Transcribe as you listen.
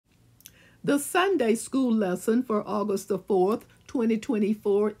The Sunday school lesson for August the 4th,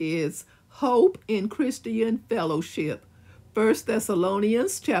 2024 is Hope in Christian Fellowship. 1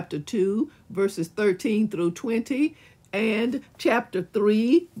 Thessalonians chapter 2, verses 13 through 20, and chapter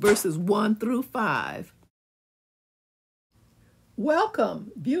 3, verses 1 through 5.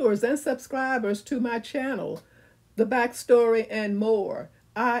 Welcome, viewers and subscribers, to my channel, The Backstory and More.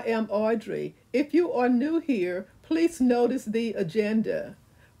 I am Audrey. If you are new here, please notice the agenda.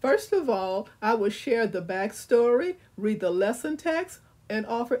 First of all, I will share the backstory, read the lesson text, and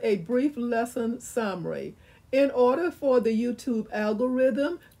offer a brief lesson summary. In order for the YouTube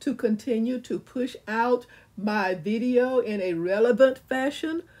algorithm to continue to push out my video in a relevant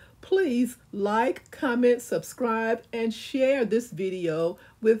fashion, please like, comment, subscribe, and share this video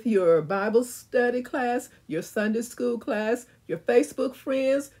with your Bible study class, your Sunday school class, your Facebook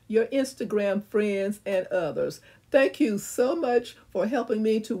friends, your Instagram friends, and others. Thank you so much for helping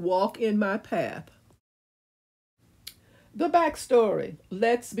me to walk in my path. The backstory.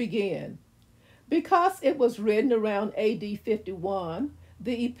 Let's begin. Because it was written around AD 51,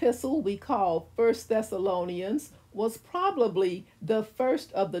 the epistle we call 1 Thessalonians was probably the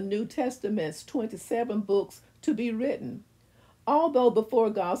first of the New Testament's 27 books to be written. Although the four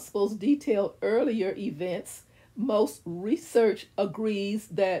Gospels detail earlier events, most research agrees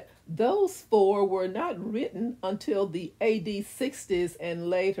that those four were not written until the AD 60s and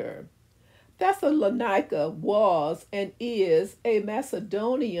later. Thessalonica was and is a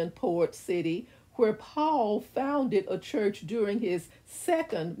Macedonian port city where Paul founded a church during his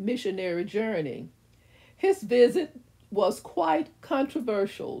second missionary journey. His visit was quite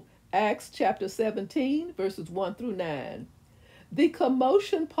controversial. Acts chapter 17, verses 1 through 9. The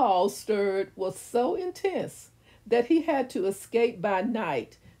commotion Paul stirred was so intense that he had to escape by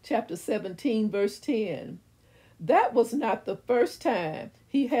night, chapter 17, verse 10. That was not the first time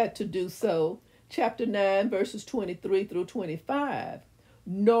he had to do so, chapter 9, verses 23 through 25.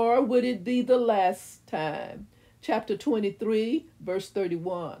 Nor would it be the last time, chapter 23, verse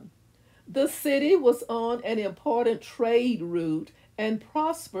 31. The city was on an important trade route and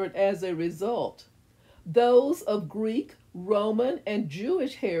prospered as a result. Those of Greek, Roman, and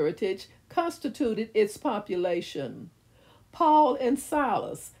Jewish heritage constituted its population. Paul and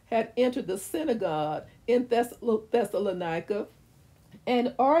Silas had entered the synagogue in Thessalonica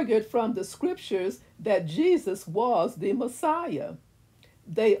and argued from the scriptures that Jesus was the Messiah.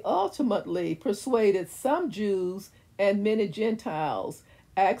 They ultimately persuaded some Jews and many Gentiles,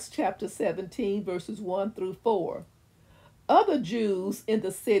 Acts chapter 17, verses 1 through 4. Other Jews in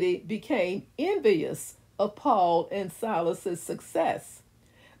the city became envious of Paul and Silas's success.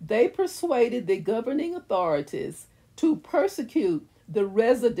 They persuaded the governing authorities to persecute the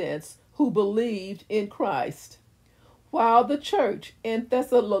residents who believed in Christ. While the church in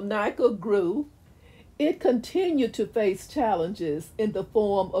Thessalonica grew, it continued to face challenges in the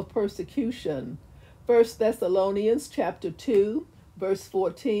form of persecution. 1 Thessalonians chapter 2, verse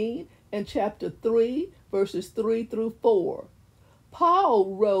 14, and chapter 3, verses 3 through 4.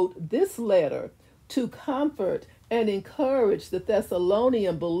 Paul wrote this letter to comfort and encourage the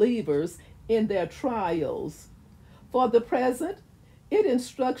Thessalonian believers in their trials. For the present, it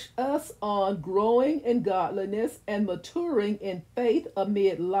instructs us on growing in godliness and maturing in faith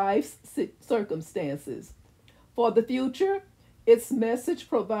amid life's circumstances. For the future, its message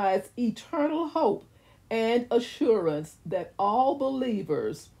provides eternal hope and assurance that all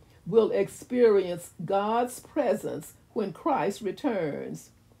believers will experience God's presence when Christ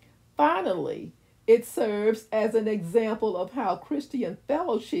returns. Finally, it serves as an example of how Christian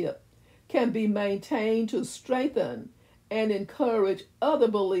fellowship can be maintained to strengthen and encourage other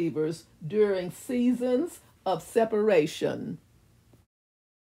believers during seasons of separation.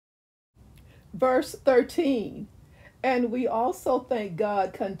 Verse 13, and we also thank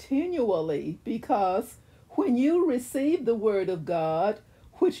God continually because when you received the word of God,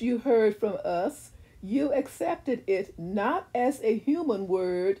 which you heard from us, you accepted it not as a human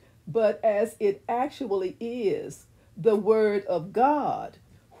word, but as it actually is, the word of God,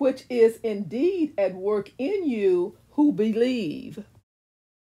 which is indeed at work in you who believe.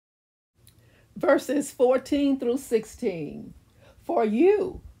 Verses 14 through 16. For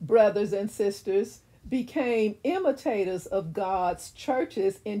you, brothers and sisters, became imitators of God's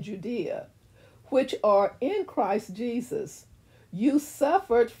churches in Judea, which are in Christ Jesus. You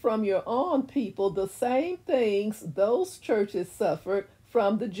suffered from your own people the same things those churches suffered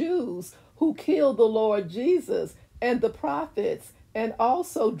from the Jews, who killed the Lord Jesus and the prophets, and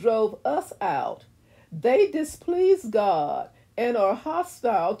also drove us out. They displease God and are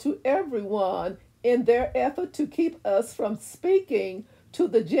hostile to everyone in their effort to keep us from speaking to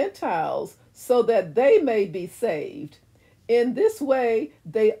the Gentiles so that they may be saved. In this way,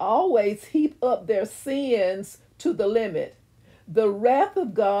 they always heap up their sins to the limit. The wrath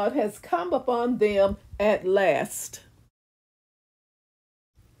of God has come upon them at last.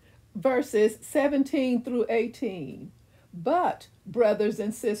 Verses 17 through 18. But, brothers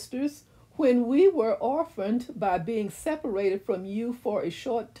and sisters, when we were orphaned by being separated from you for a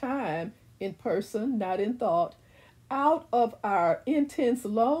short time, in person, not in thought, out of our intense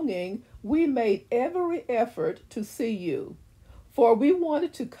longing, we made every effort to see you. For we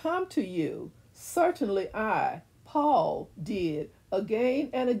wanted to come to you. Certainly I, Paul, did again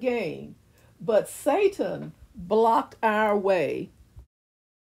and again. But Satan blocked our way.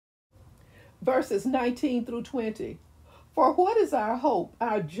 Verses 19 through 20. For what is our hope,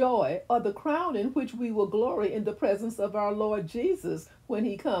 our joy, or the crown in which we will glory in the presence of our Lord Jesus when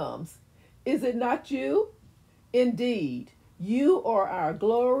he comes? Is it not you? Indeed, you are our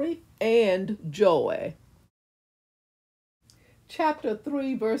glory and joy. Chapter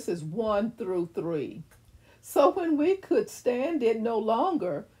 3, verses 1 through 3. So when we could stand it no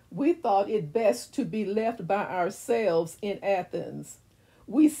longer, we thought it best to be left by ourselves in Athens.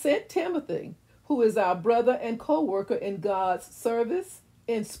 We sent Timothy, who is our brother and co-worker in God's service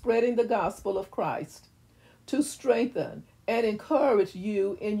in spreading the gospel of Christ, to strengthen and encourage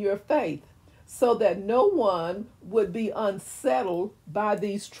you in your faith, so that no one would be unsettled by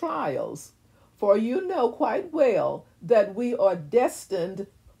these trials. For you know quite well that we are destined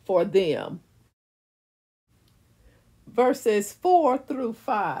for them. Verses 4 through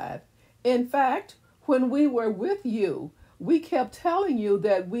 5. In fact, when we were with you, we kept telling you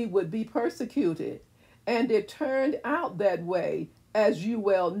that we would be persecuted, and it turned out that way, as you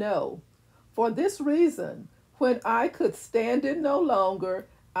well know. For this reason, when I could stand it no longer,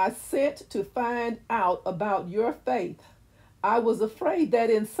 I sent to find out about your faith. I was afraid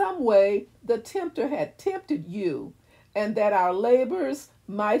that in some way the tempter had tempted you, and that our labors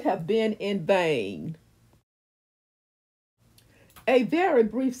might have been in vain. A very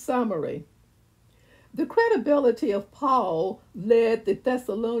brief summary. The credibility of Paul led the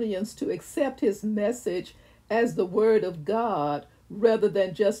Thessalonians to accept his message as the word of God rather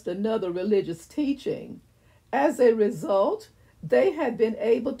than just another religious teaching. As a result, they had been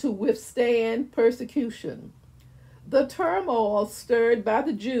able to withstand persecution. The turmoil stirred by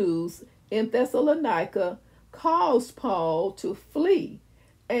the Jews in Thessalonica caused Paul to flee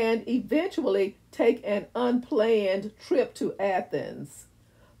and eventually take an unplanned trip to Athens.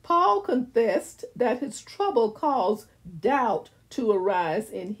 Paul confessed that his trouble caused doubt to arise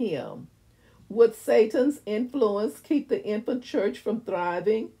in him. Would Satan's influence keep the infant church from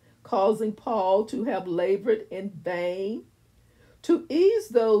thriving, causing Paul to have labored in vain? To ease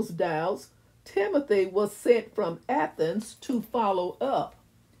those doubts, Timothy was sent from Athens to follow up.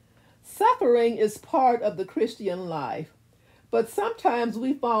 Suffering is part of the Christian life, but sometimes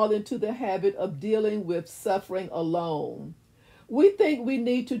we fall into the habit of dealing with suffering alone. We think we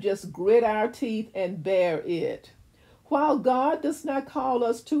need to just grit our teeth and bear it. While God does not call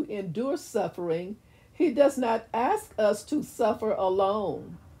us to endure suffering, he does not ask us to suffer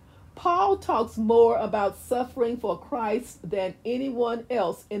alone. Paul talks more about suffering for Christ than anyone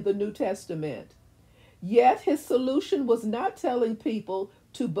else in the New Testament. Yet his solution was not telling people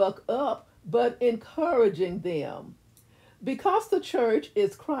to buck up, but encouraging them. Because the church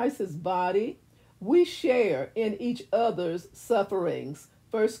is Christ's body, we share in each other's sufferings.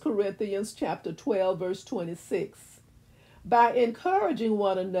 1 Corinthians chapter 12, verse 26. By encouraging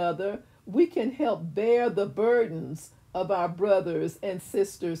one another, we can help bear the burdens of our brothers and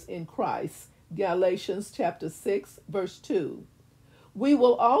sisters in Christ. Galatians chapter 6, verse 2. We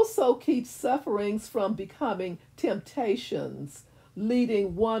will also keep sufferings from becoming temptations,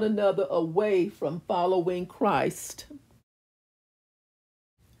 leading one another away from following Christ.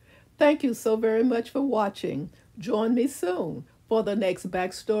 Thank you so very much for watching. Join me soon for the next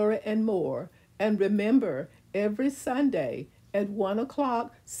backstory and more. And remember, every Sunday at 1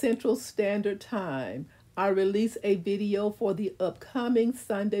 o'clock Central Standard Time, I release a video for the upcoming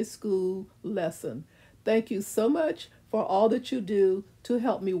Sunday school lesson. Thank you so much for all that you do to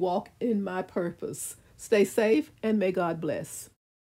help me walk in my purpose. Stay safe and may God bless.